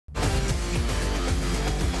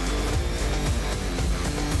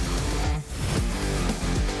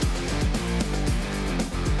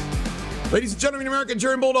Ladies and gentlemen, American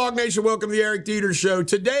German Bulldog Nation, welcome to the Eric Deters Show.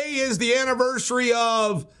 Today is the anniversary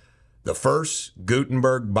of the first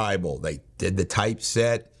Gutenberg Bible. They did the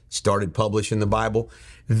typeset, started publishing the Bible.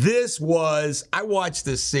 I watched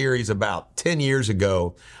this series about 10 years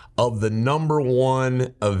ago of the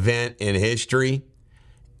 #1 event in history.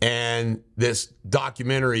 And this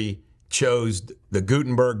documentary chose the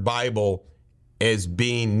Gutenberg Bible as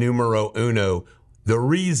being numero uno. The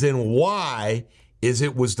reason why is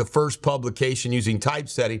it was the first publication using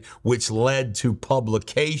typesetting, which led to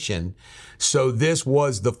publication. So this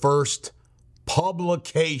was the first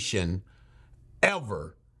publication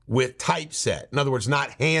ever with typeset. In other words,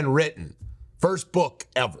 not handwritten. First book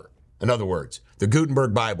ever, in other words, the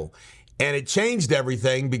Gutenberg Bible. And it changed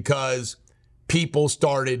everything because people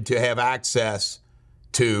started to have access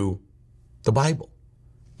to the Bible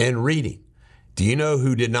and reading. Do you know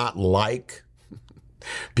who did not like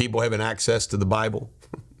people having access to the Bible?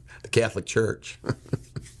 The Catholic Church.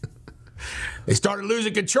 They started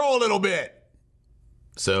losing control a little bit.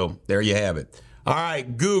 So there you have it. All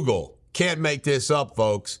right, Google. Can't make this up,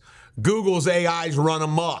 folks. Google's AI's run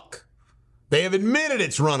amok. They have admitted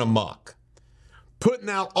it's run amok, putting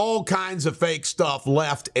out all kinds of fake stuff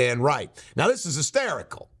left and right. Now, this is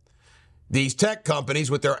hysterical. These tech companies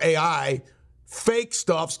with their AI, fake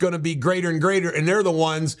stuff's going to be greater and greater, and they're the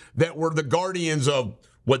ones that were the guardians of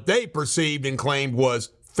what they perceived and claimed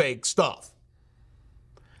was fake stuff.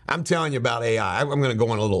 I'm telling you about AI. I'm going to go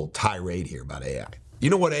on a little tirade here about AI. You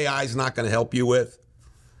know what AI is not going to help you with?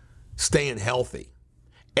 Staying healthy.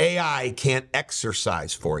 AI can't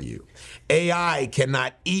exercise for you. AI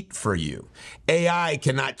cannot eat for you. AI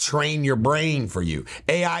cannot train your brain for you.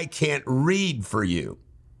 AI can't read for you.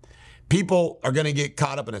 People are going to get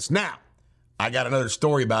caught up in this. Now, I got another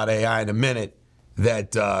story about AI in a minute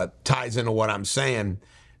that ties into what I'm saying,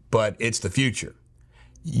 but it's the future.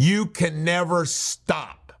 You can never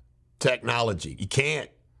stop technology. You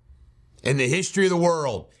can't. In the history of the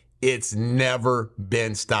world, it's never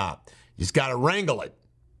been stopped. You just got to wrangle it.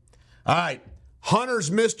 All right,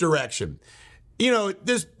 Hunter's misdirection. You know,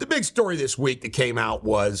 the big story this week that came out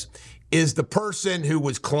is the person who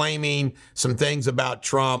was claiming some things about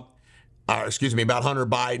about Hunter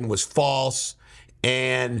Biden was false,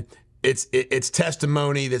 and it's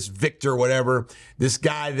testimony, this Victor, whatever, this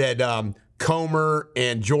guy that Comer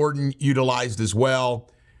and Jordan utilized as well.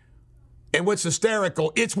 And what's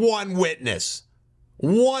hysterical, it's one witness.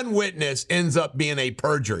 One witness ends up being a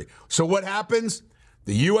perjury. So what happens?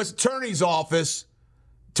 The U.S. Attorney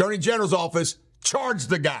General's office, charged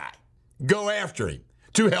the guy, go after him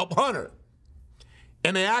to help Hunter.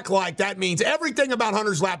 And they act like that means everything about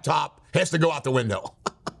Hunter's laptop has to go out the window.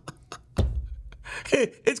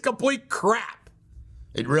 It's complete crap.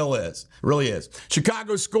 It really is.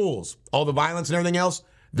 Chicago schools, all the violence and everything else,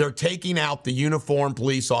 they're taking out the uniformed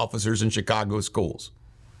police officers in Chicago schools.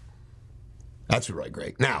 That's really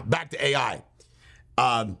great. Now, back to AI.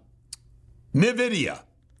 NVIDIA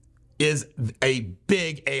is a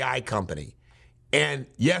big AI company. And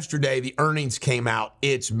yesterday, the earnings came out.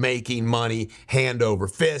 It's making money hand over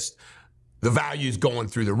fist. The value's going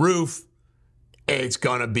through the roof. It's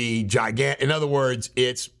going to be gigantic. In other words,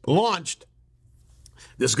 it's launched.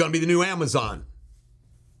 This is going to be the new Amazon.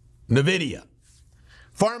 NVIDIA.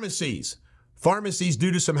 Pharmacies,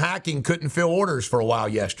 due to some hacking, couldn't fill orders for a while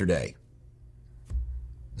yesterday.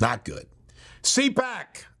 Not good.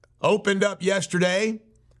 CPAC opened up yesterday,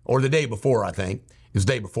 or the day before, I think. It was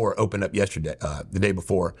the day before, it opened up yesterday, the day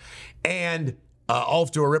before. And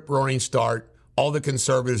off to a rip-roaring start. All the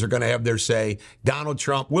conservatives are going to have their say. Donald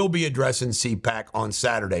Trump will be addressing CPAC on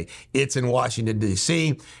Saturday. It's in Washington,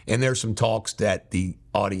 D.C., and there's some talks that the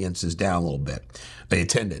audience is down a little bit, the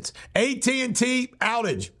attendance. AT&T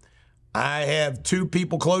outage. I have two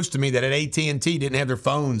people close to me that at AT&T didn't have their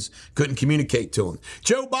phones, couldn't communicate to them.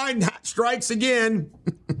 Joe Biden strikes again.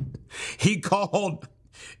 He called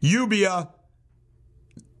Ubia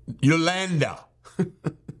Yolanda.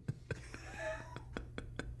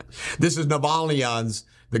 This is Navalny's,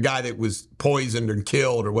 the guy that was poisoned and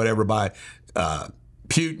killed or whatever by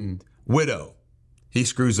Putin, widow. He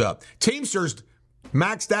screws up. Teamsters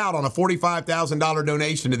maxed out on a $45,000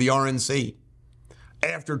 donation to the RNC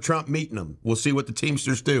after Trump meeting them. We'll see what the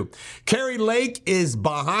Teamsters do. Carrie Lake is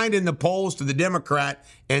behind in the polls to the Democrat,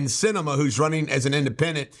 and Sinema, who's running as an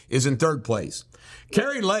independent, is in third place.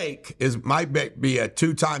 Carrie Lake might be a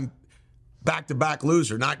two-time back-to-back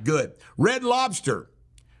loser. Not good. Red Lobster.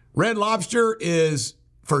 Red Lobster is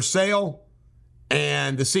for sale,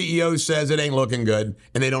 and the CEO says it ain't looking good,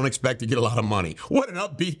 and they don't expect to get a lot of money. What an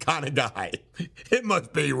upbeat kind of guy. It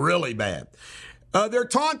must be really bad. They're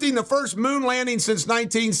taunting the first moon landing since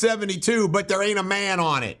 1972, but there ain't a man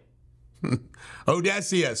on it.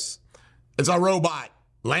 Odysseus. It's a robot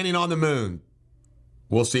landing on the moon.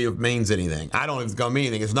 We'll see if it means anything. I don't know if it's going to mean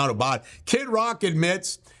anything. It's not a bot. Kid Rock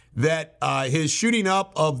admits that his shooting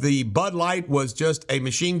up of the Bud Light was just a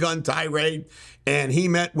machine gun tirade, and he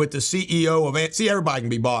met with the CEO of, see, everybody can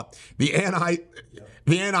be bought, the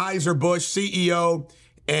Anheuser-Busch CEO,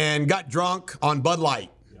 and got drunk on Bud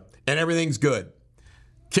Light, and everything's good.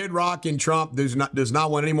 Kid Rock and Trump does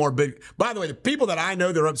not want any more big. By the way, the people that I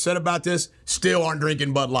know that are upset about this still aren't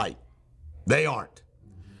drinking Bud Light. They aren't.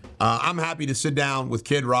 I'm happy to sit down with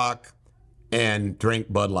Kid Rock and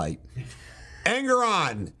drink Bud Light.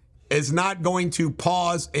 Engeron is not going to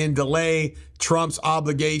pause and delay Trump's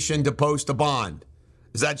obligation to post a bond.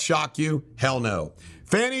 Does that shock you? Hell no.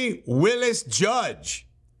 Fannie Willis Judge,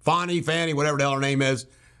 Fannie, whatever the hell her name is,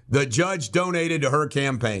 the judge donated to her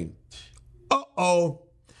campaign.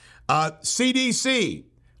 CDC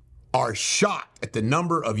are shocked at the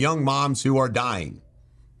number of young moms who are dying.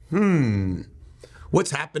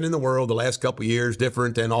 What's happened in the world the last couple of years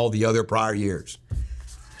different than all the other prior years?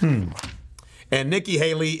 And Nikki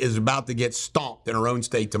Haley is about to get stomped in her own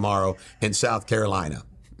state tomorrow in South Carolina.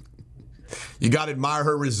 You got to admire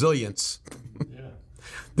her resilience.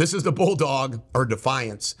 This is the bulldog, or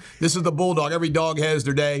defiance. This is the bulldog. Every dog has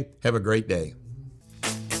their day. Have a great day.